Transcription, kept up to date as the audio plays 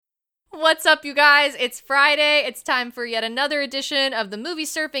What's up, you guys? It's Friday. It's time for yet another edition of the Movie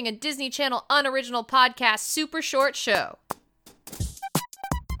Surfing and Disney Channel unoriginal podcast Super Short Show.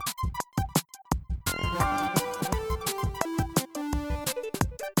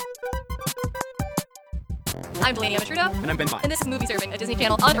 I'm Delaney Amatruda. And I'm Ben Vaughn. And this is Movie Surfing, a Disney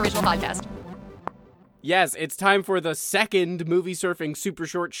Channel unoriginal podcast. Yes, it's time for the second Movie Surfing Super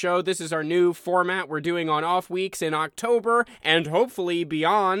Short Show. This is our new format we're doing on off weeks in October, and hopefully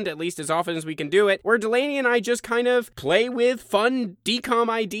beyond, at least as often as we can do it, where Delaney and I just kind of play with fun DCOM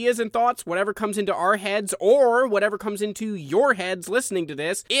ideas and thoughts, whatever comes into our heads, or whatever comes into your heads listening to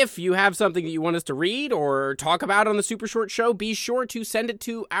this. If you have something that you want us to read or talk about on the Super Short Show, be sure to send it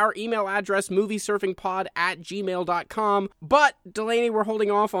to our email address, moviesurfingpod@gmail.com. But, Delaney, we're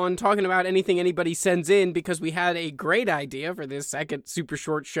holding off on talking about anything anybody sends in because we had a great idea for this second Super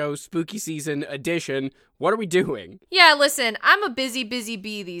Short Show Spooky Season edition. What are we doing? Yeah, listen, I'm a busy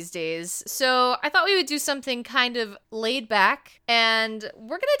bee these days, so I thought we would do something kind of laid back, and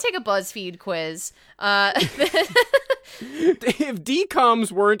we're gonna take a BuzzFeed quiz. If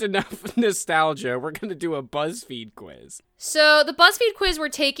DCOMs weren't enough nostalgia, we're gonna do a BuzzFeed quiz. So the BuzzFeed quiz we're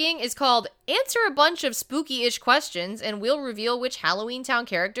taking is called Answer a Bunch of Spooky-ish Questions, and we'll reveal which Halloween Town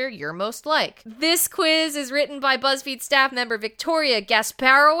character you're most like. This quiz is written by BuzzFeed staff member Victoria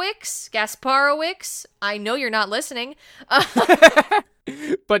Gasparowicz. I know you're not listening.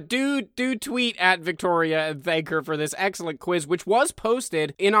 But do tweet at Victoria and thank her for this excellent quiz, which was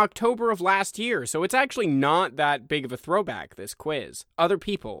posted in October of last year. So it's actually not that big of a throwback, this quiz. Other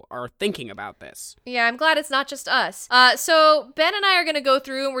people are thinking about this. Yeah, I'm glad it's not just us. So Ben and I are going to go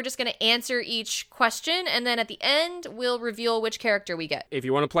through and we're just going to answer each question. And then at the end, we'll reveal which character we get. If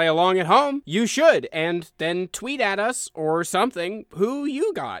you want to play along at home, you should. And then tweet at us or something who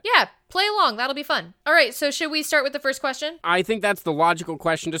you got. Yeah. Play along. That'll be fun. All right, so should we start with the first question? I think that's the logical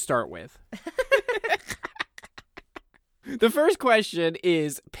question to start with. The first question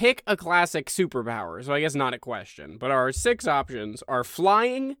is, pick a classic superpower. So I guess not a question, but our 6 options are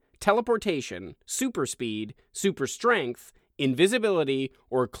flying, teleportation, super speed, super strength, invisibility,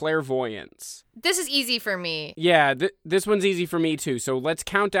 or clairvoyance. This is easy for me. Yeah, this one's easy for me too. So let's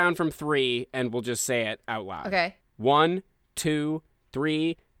count down from 3 and we'll just say it out loud. Okay. 1, 2,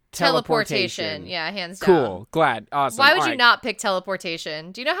 3... Teleportation. Yeah, hands down. Cool. Glad. Awesome. Why would you not pick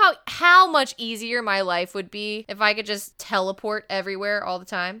teleportation? Do you know how much easier my life would be if I could just teleport everywhere all the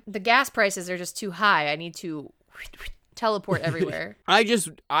time? The gas prices are just too high. I need to teleport everywhere. I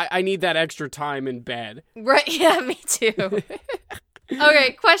need that extra time in bed. Right. Yeah, me too.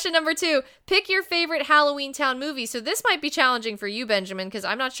 Okay, question number 2. Pick your favorite Halloween Town movie. So this might be challenging for you, Benjamin, because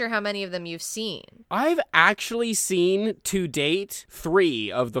I'm not sure how many of them you've seen. I've actually seen, to date,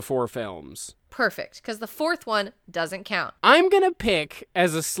 3 of the 4 films. Perfect, because the 4th one doesn't count. I'm gonna pick,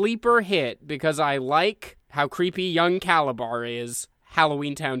 as a sleeper hit, because I like how creepy young Calabar is,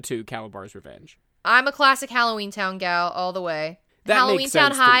 Halloween Town 2, Calabar's Revenge. I'm a classic Halloween Town gal all the way. That Halloween makes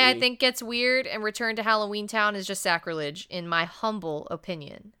Town sense to High, me. I think, gets weird, and Return to Halloween Town is just sacrilege, in my humble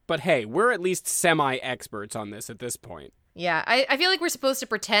opinion. But hey, we're at least semi-experts on this at this point. Yeah, I feel like we're supposed to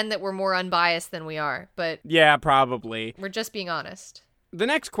pretend that we're more unbiased than we are, but... Yeah, probably. We're just being honest. The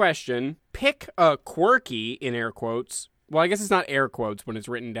next question, pick a quirky, in air quotes. Well, I guess it's not air quotes when it's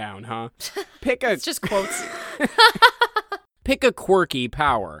written down, huh? Pick a... It's just quotes. Pick a quirky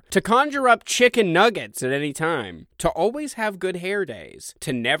power. To conjure up chicken nuggets at any time. To always have good hair days.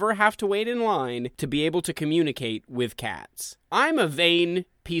 To never have to wait in line. To be able to communicate with cats. I'm a vain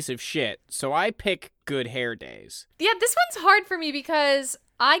piece of shit, so I pick good hair days. Yeah, this one's hard for me because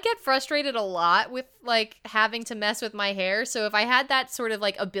I get frustrated a lot with, like, having to mess with my hair. So if I had that sort of,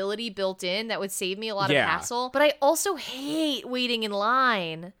 like, ability built in, that would save me a lot of hassle. But I also hate waiting in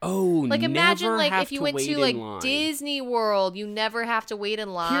line. Oh, like, imagine, never like, have if you to went wait to, in like, line. Disney World, you never have to wait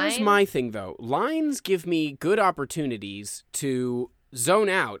in line. Here's my thing, though. Lines give me good opportunities to zone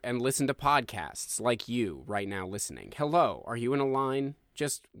out and listen to podcasts like you right now listening. Hello, are you in a line?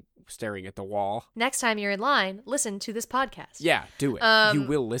 Just staring at the wall. Next time you're in line, listen to this podcast. Yeah, do it. You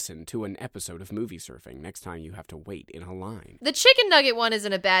will listen to an episode of Movie Surfing next time you have to wait in a line. The chicken nugget one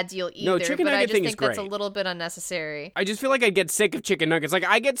isn't a bad deal either, No, chicken but nugget I just thing think is that's a great. little bit unnecessary. I just feel like I'd get sick of chicken nuggets. Like,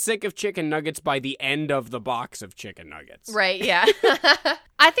 I get sick of chicken nuggets by the end of the box of chicken nuggets. Right, yeah.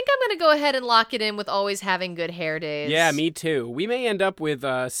 I think I'm going to go ahead and lock it in with always having good hair days. Yeah, me too. We may end up with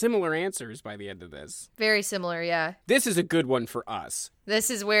similar answers by the end of this. Very similar, yeah. This is a good one for us.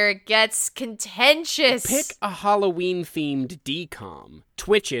 This is where it gets contentious. Pick a Halloween-themed DCOM.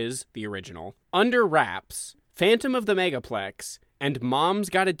 Twitches, the original, Under Wraps, Phantom of the Megaplex, and Mom's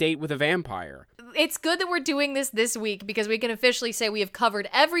Got a Date with a Vampire. It's good that we're doing this week because we can officially say we have covered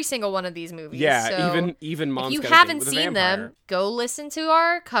every single one of these movies. Yeah, so even Mom's if you Got a Date haven't with a seen Vampire. them, go listen to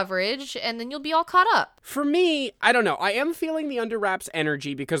our coverage and then you'll be all caught up. For me, I don't know. I am feeling the Under Wraps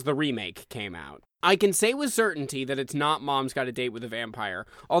energy because the remake came out. I can say with certainty that it's not Mom's Got a Date with a Vampire.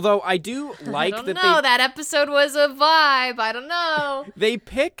 Although I do like that episode was a vibe. I don't know. They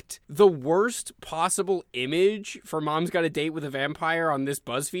picked the worst possible image for Mom's Got a Date with a Vampire on this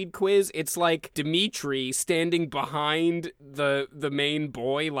BuzzFeed quiz. It's like Dimitri standing behind the main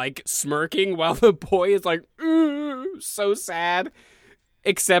boy, like smirking while the boy is like, so sad.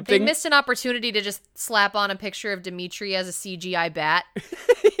 They missed an opportunity to just slap on a picture of Dimitri as a CGI bat.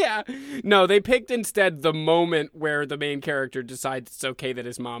 Yeah. No, they picked instead the moment where the main character decides it's okay that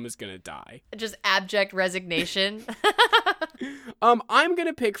his mom is gonna die. Just abject resignation. I'm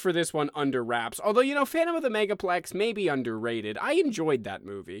gonna pick for this one Under Wraps. Although, Phantom of the Megaplex may be underrated. I enjoyed that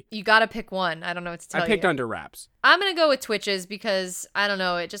movie. You gotta pick one. I don't know what to tell you. I picked Under Wraps. I'm gonna go with Twitches because, I don't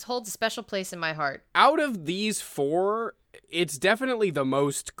know, it just holds a special place in my heart. Out of these four, it's definitely the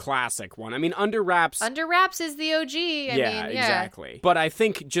most classic one. I mean, Under Wraps is the OG. Yeah, exactly. But I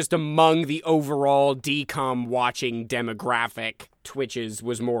think just among the overall DCOM watching demographic, Twitches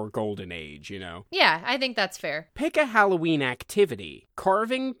was more golden age, Yeah, I think that's fair. Pick a Halloween activity.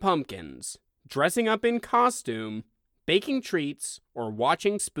 Carving pumpkins, dressing up in costume, baking treats, or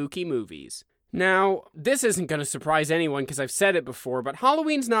watching spooky movies. Now, this isn't going to surprise anyone because I've said it before, but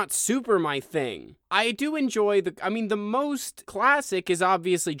Halloween's not super my thing. I do enjoy the most classic is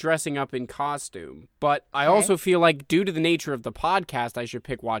obviously dressing up in costume, but I also feel like due to the nature of the podcast, I should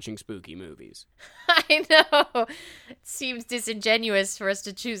pick watching spooky movies. I know. It seems disingenuous for us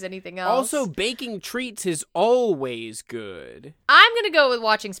to choose anything else. Also, baking treats is always good. I'm going to go with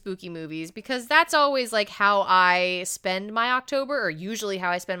watching spooky movies because that's always like how I spend my October, or usually how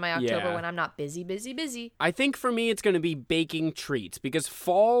I spend my October when I'm not busy. I think for me it's going to be baking treats because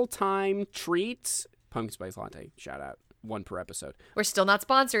fall time treats, pumpkin spice latte, shout out, one per episode. We're still not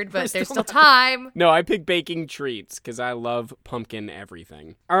sponsored, but there's still time. No, I pick baking treats because I love pumpkin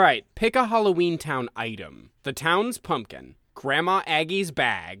everything. All right, pick a Halloween Town item. The town's pumpkin, Grandma Aggie's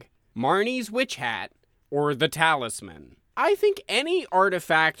bag, Marnie's witch hat, or the talisman. I think any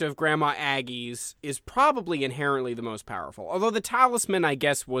artifact of Grandma Aggie's is probably inherently the most powerful. Although the talisman, I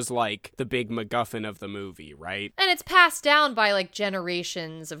guess, was like the big MacGuffin of the movie, right? And it's passed down by like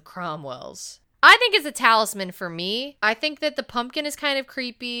generations of Cromwells. I think it's a talisman for me. I think that the pumpkin is kind of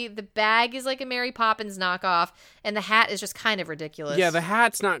creepy. The bag is like a Mary Poppins knockoff. And the hat is just kind of ridiculous. Yeah, the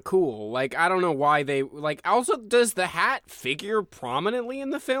hat's not cool. Like, I don't know why they... Like, also, does the hat figure prominently in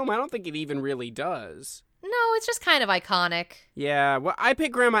the film? I don't think it even really does. No, it's just kind of iconic. Yeah, well, I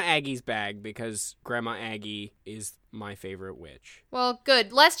picked Grandma Aggie's bag because Grandma Aggie is my favorite witch. Well,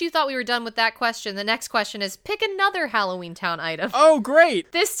 good. Lest you thought we were done with that question, the next question is pick another Halloween Town item. Oh,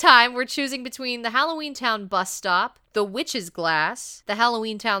 great! This time, we're choosing between the Halloween Town bus stop, the witch's glass, the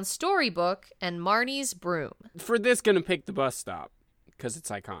Halloween Town storybook, and Marnie's broom. For this, gonna pick the bus stop because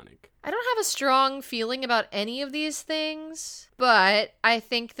it's iconic. I don't have a strong feeling about any of these things, but I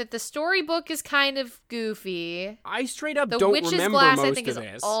think that the storybook is kind of goofy. I straight up the don't Witch's remember Glass, most I think, of is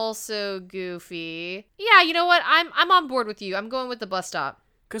this. Also goofy. Yeah, you know what? I'm on board with you. I'm going with the bus stop.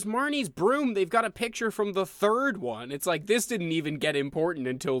 Because Marnie's broom, they've got a picture from the third one. It's like, this didn't even get important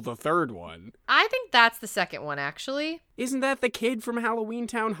until the third one. I think that's the second one, actually. Isn't that the kid from Halloween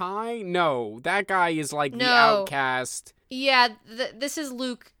Town High? No, that guy is like the outcast. Yeah, this is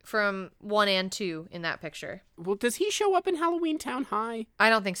Luke from 1 and 2 in that picture. Well, does he show up in Halloween Town High? I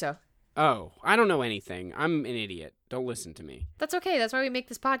don't think so. Oh, I don't know anything. I'm an idiot. Don't listen to me. That's okay. That's why we make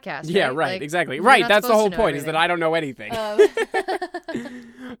this podcast. Yeah, right, like, exactly. Right, that's the whole point, is that I don't know anything.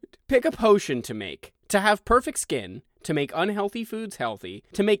 Pick a potion to make. To have perfect skin, to make unhealthy foods healthy,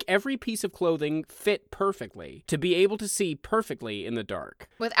 to make every piece of clothing fit perfectly, to be able to see perfectly in the dark.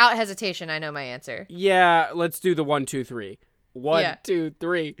 Without hesitation, I know my answer. Yeah, let's do the 1, 2, 3. 1, 2,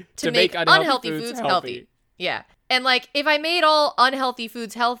 3. To make unhealthy foods healthy. Yeah. And, like, if I made all unhealthy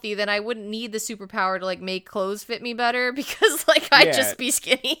foods healthy, then I wouldn't need the superpower to, like, make clothes fit me better because, like, I'd just be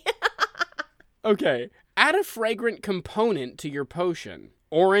skinny. Okay. Add a fragrant component to your potion.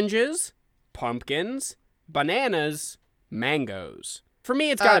 Oranges, pumpkins, bananas, mangoes. For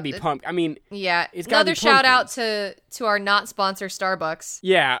me, it's got to be I mean, yeah. It's got to be another shout out to our not sponsor Starbucks.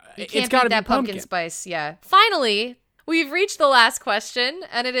 Yeah, it's got to be that pumpkin spice. Yeah. Finally, we've reached the last question,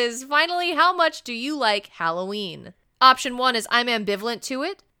 and it is finally, how much do you like Halloween? Option 1 is I'm ambivalent to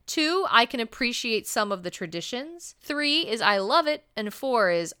it. 2, I can appreciate some of the traditions. 3 is I love it. And 4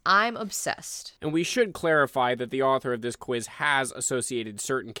 is I'm obsessed. And we should clarify that the author of this quiz has associated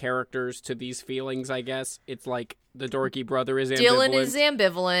certain characters to these feelings, I guess. It's like the dorky brother is ambivalent. Dylan is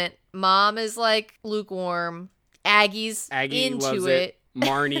ambivalent. Mom is like lukewarm. Aggie into loves it.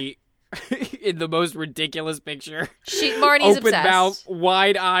 Marnie in the most ridiculous picture. Marnie's open obsessed. mouth,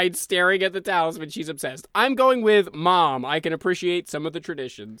 wide-eyed, staring at the talisman. She's obsessed. I'm going with Mom. I can appreciate some of the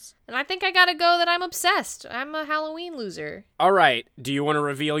traditions. And I think I gotta go that I'm obsessed. I'm a Halloween loser. All right. Do you want to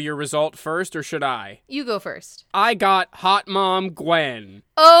reveal your result first, or should I? You go first. I got Hot Mom Gwen.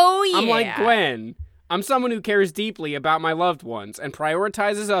 Oh, yeah. I'm like Gwen. I'm someone who cares deeply about my loved ones and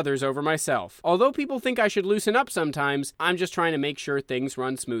prioritizes others over myself. Although people think I should loosen up sometimes, I'm just trying to make sure things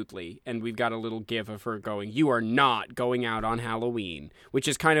run smoothly. And we've got a little gif of her going, "You are not going out on Halloween," which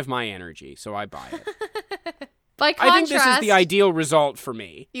is kind of my energy, so I buy it. By contrast, I think this is the ideal result for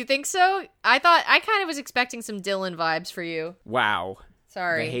me. You think so? I kind of was expecting some Dylan vibes for you. Wow.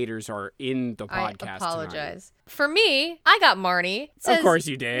 Sorry. The haters are in the podcast I apologize. tonight. For me, I got Marnie. It says, of course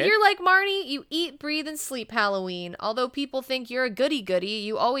you did. You're like Marnie, you eat, breathe, and sleep Halloween. Although people think you're a goody-goody,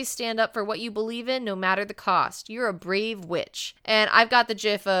 you always stand up for what you believe in no matter the cost. You're a brave witch. And I've got the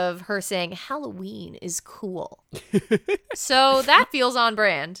gif of her saying, Halloween is cool. So that feels on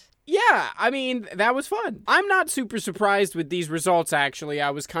brand. Yeah, I mean, that was fun. I'm not super surprised with these results, actually. I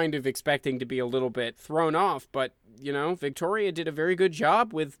was kind of expecting to be a little bit thrown off, but, you know, Victoria did a very good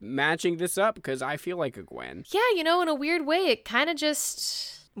job with matching this up, because I feel like a Gwen. Yeah, you know, in a weird way, it kind of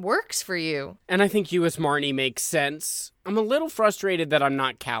just works for you. And I think you as Marnie makes sense. I'm a little frustrated that I'm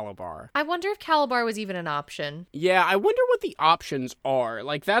not Calabar. I wonder if Calabar was even an option. Yeah, I wonder what the options are.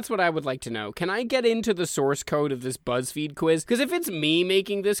 Like, that's what I would like to know. Can I get into the source code of this BuzzFeed quiz? Because if it's me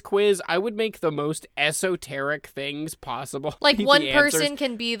making this quiz, I would make the most esoteric things possible. Like, one answers. person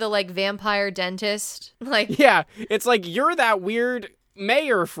can be the, like, vampire dentist. Like, yeah, it's like, you're that weird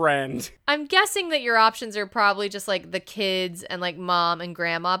mayor friend. I'm guessing that your options are probably just like the kids and like mom and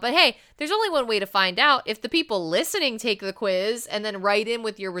grandma. But hey, there's only one way to find out. If the people listening take the quiz and then write in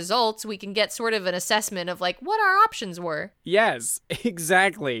with your results, we can get sort of an assessment of like what our options were. Yes,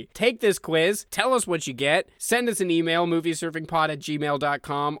 exactly. Take this quiz, tell us what you get, send us an email,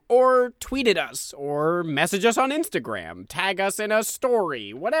 moviesurfingpod@gmail.com, or tweet at us, or message us on Instagram, tag us in a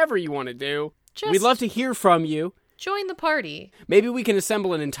story, whatever you want to do. We'd love to hear from you. Join the party. Maybe we can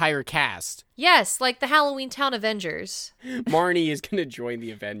assemble an entire cast. Yes, like the Halloween Town Avengers. Marnie is going to join the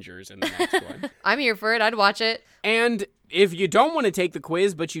Avengers in the next one. I'm here for it. I'd watch it. And if you don't want to take the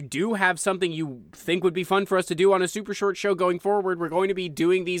quiz, but you do have something you think would be fun for us to do on a super short show going forward, we're going to be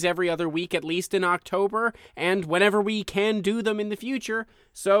doing these every other week, at least in October, and whenever we can do them in the future.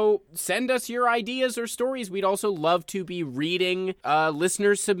 So send us your ideas or stories. We'd also love to be reading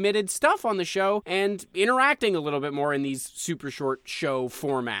listener-submitted stuff on the show and interacting a little bit more in these super short show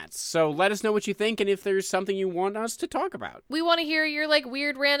formats. So let us know what you think and if there's something you want us to talk about. We want to hear your like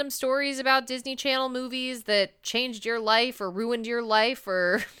weird random stories about Disney Channel movies that changed your life or ruined your life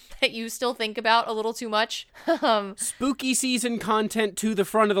or that you still think about a little too much. Spooky season content to the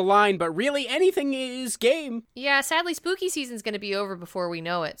front of the line, but really anything is game. Yeah, sadly spooky season's going to be over before we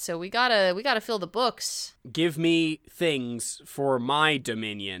know it. So we got to fill the books. Give me things for my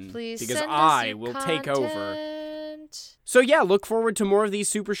dominion. Please, because send us I your will content. take over. So yeah, look forward to more of these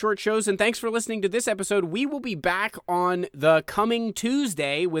super short shows, and thanks for listening to this episode. We will be back on the coming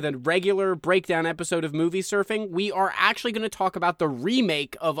Tuesday with a regular breakdown episode of Movie Surfing. We are actually going to talk about the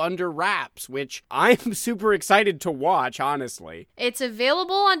remake of Under Wraps, which I'm super excited to watch, honestly. It's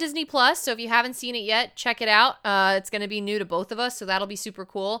available on Disney Plus, so if you haven't seen it yet, check it out. It's going to be new to both of us, so that'll be super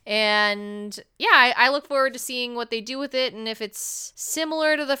cool. And yeah, I look forward to seeing what they do with it, and if it's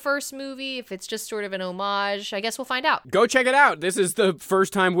similar to the first movie, if it's just sort of an homage, I guess we'll find out. Go check it out. This is the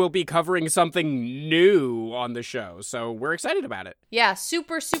first time we'll be covering something new on the show, so we're excited about it. Yeah,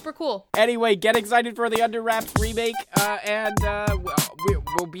 super, super cool. Anyway, get excited for the Under Wraps remake, and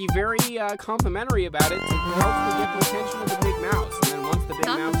we'll be very complimentary about it to hopefully get the attention of the big mouse. And then once the big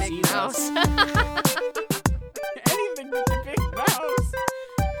mouse sees us...